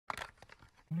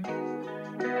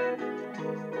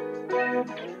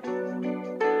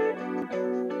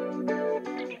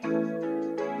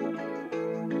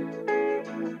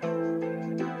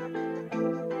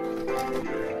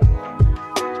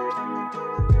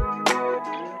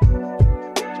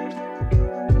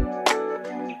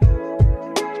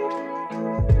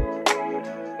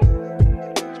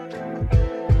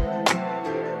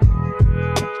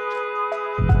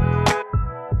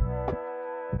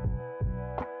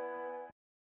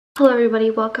Hello everybody,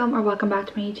 welcome back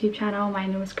to my YouTube channel. My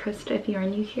name is Krista. If you are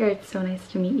new here, it's so nice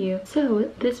to meet you.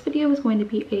 So this video is going to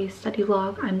be a study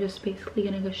vlog. I'm just basically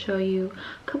going to go show you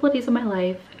a couple of days of my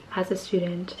life as a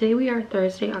student. Today we are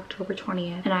Thursday, October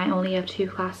 20th, and I only have two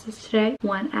classes today,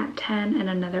 one at 10 and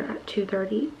another at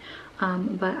 2:30.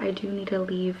 But I do need to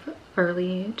leave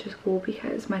early to school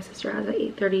because my sister has an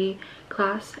 8:30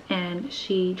 class and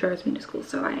she drives me to school,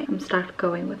 so I am stuck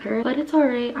going with her. But it's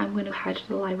alright. I'm going to head to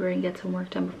the library and get some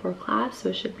work done before class, so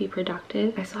it should be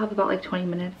productive. I still have about like 20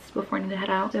 minutes before I need to head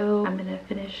out, so I'm gonna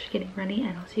finish getting ready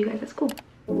and I'll see you guys at school.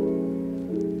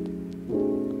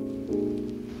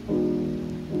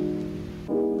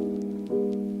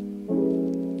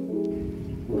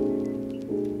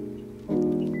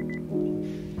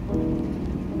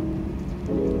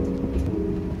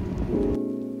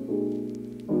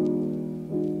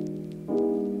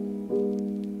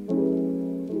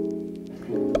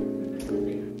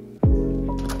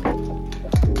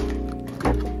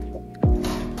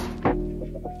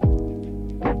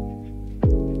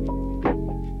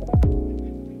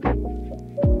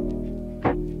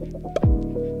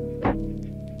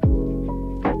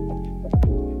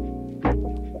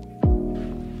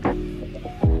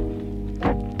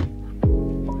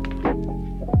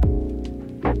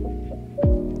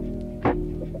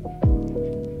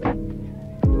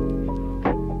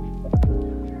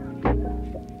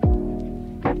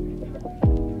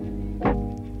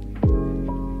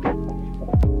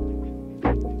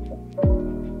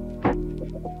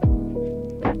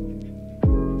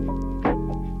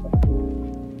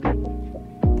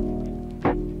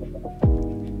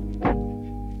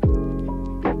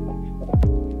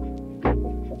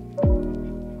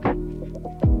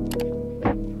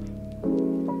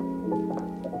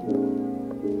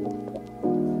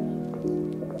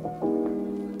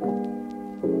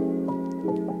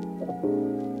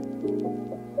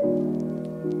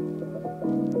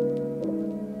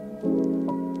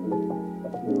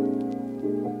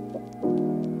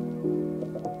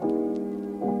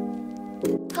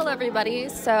 Hello everybody,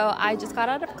 so I just got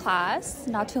out of class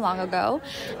not too long ago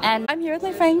and I'm here with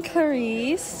my friend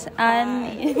Clarice,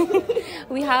 and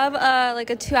we have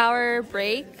like a 2-hour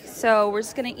break, so we're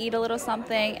just gonna eat a little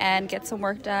something and get some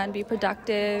work done, be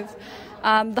productive.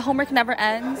 The homework never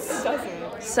ends. It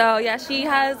doesn't. So yeah, she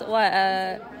has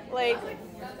what, like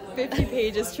 50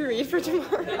 pages to read for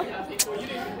tomorrow.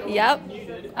 Yep.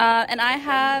 And I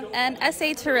have an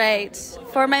essay to write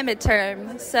for my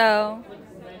midterm, so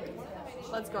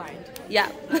Let's grind. yeah.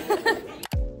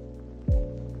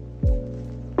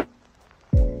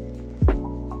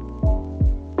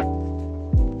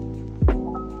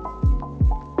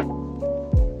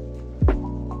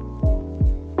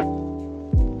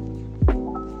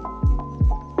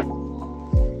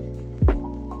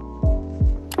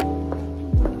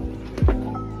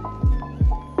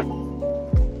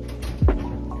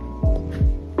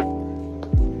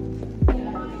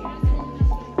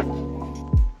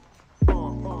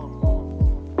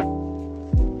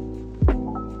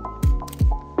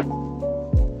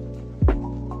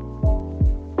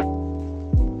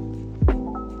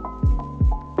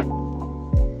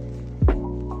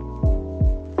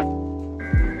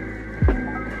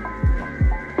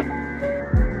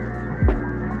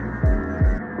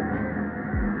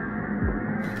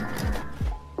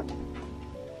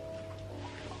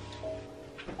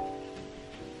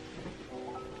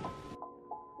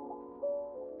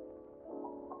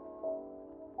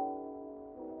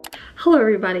 Hello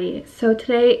everybody, so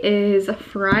today is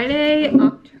Friday,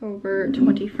 October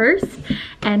 21st,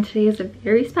 and today is a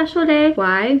very special day.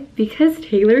 Why? Because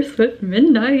Taylor Swift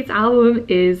Midnight's album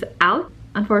is out.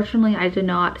 Unfortunately, I did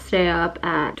not stay up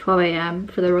at 12 a.m.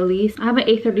 for the release. I have an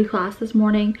 8:30 class this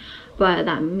morning, but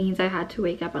that means I had to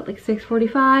wake up at like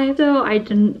 6:45, so I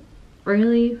didn't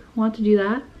really want to do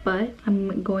that. But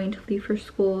I'm going to leave for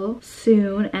school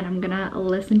soon and I'm gonna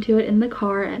listen to it in the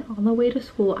car and on the way to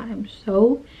school. I'm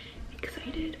so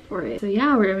excited for it. So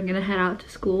yeah, we're gonna head out to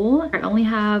school. I only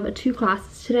have 2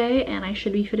 classes today and I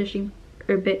should be finishing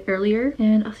a bit earlier,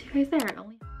 and I'll see you guys there. I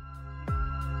only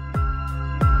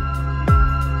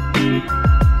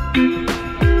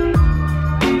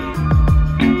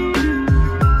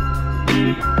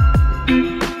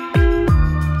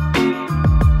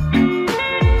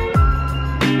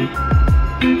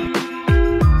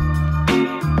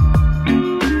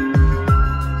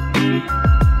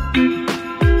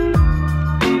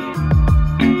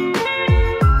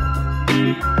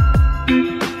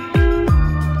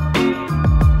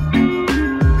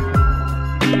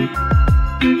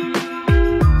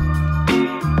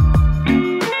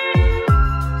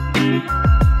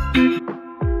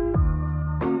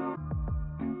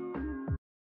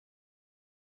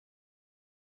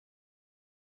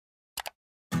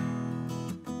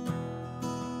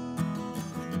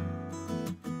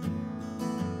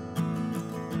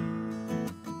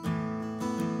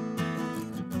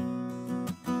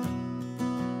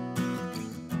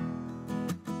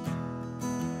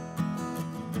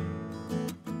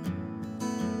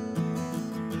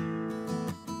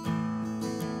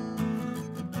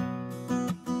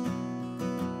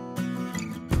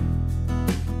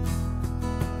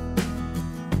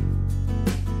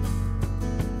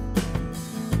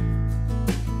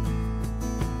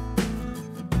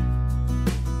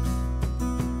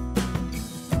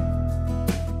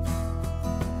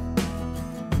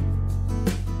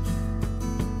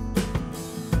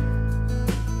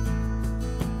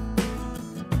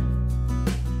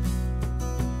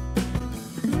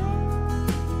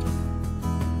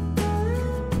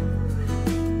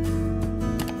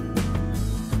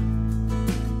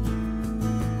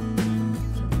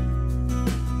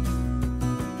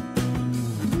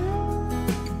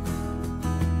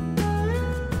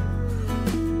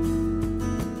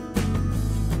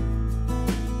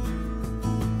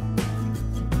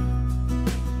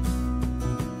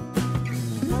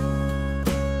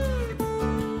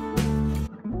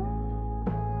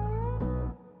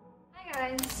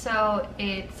So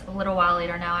it's a little while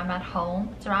later now. I'm at home.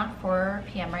 It's around 4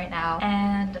 p.m. right now,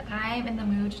 and I'm in the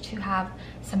mood to have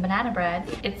some banana bread.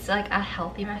 It's like a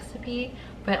healthy recipe,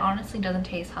 but honestly doesn't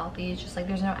taste healthy. It's just like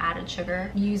there's no added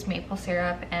sugar. You use maple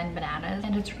syrup and bananas,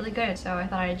 and it's really good. So I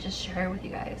thought I'd just share it with you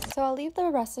guys. So I'll leave the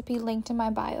recipe linked in my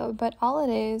bio, but all it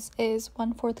is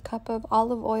 1/4 cup of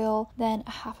olive oil, then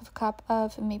 1/2 cup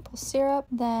of maple syrup,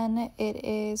 then it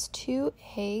is 2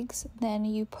 eggs, then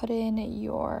you put in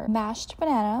your mashed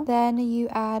banana, then you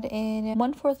add in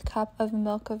 1/4 cup of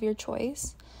milk of your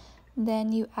choice,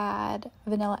 then you add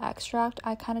vanilla extract.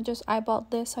 I kind of just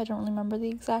eyeballed this, so I don't really remember the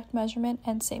exact measurement,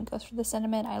 and same goes for the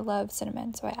cinnamon. I love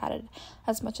cinnamon, so I added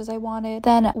as much as I wanted.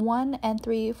 Then 1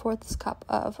 3/4 cup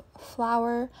of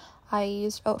flour. I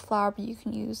used oat flour, but you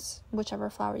can use whichever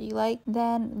flour you like.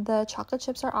 Then the chocolate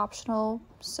chips are optional,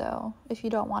 so if you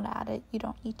don't want to add it, you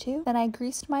don't need to. Then I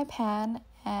greased my pan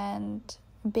and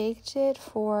baked it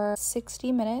for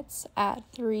 60 minutes at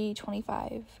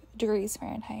 325 degrees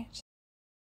Fahrenheit.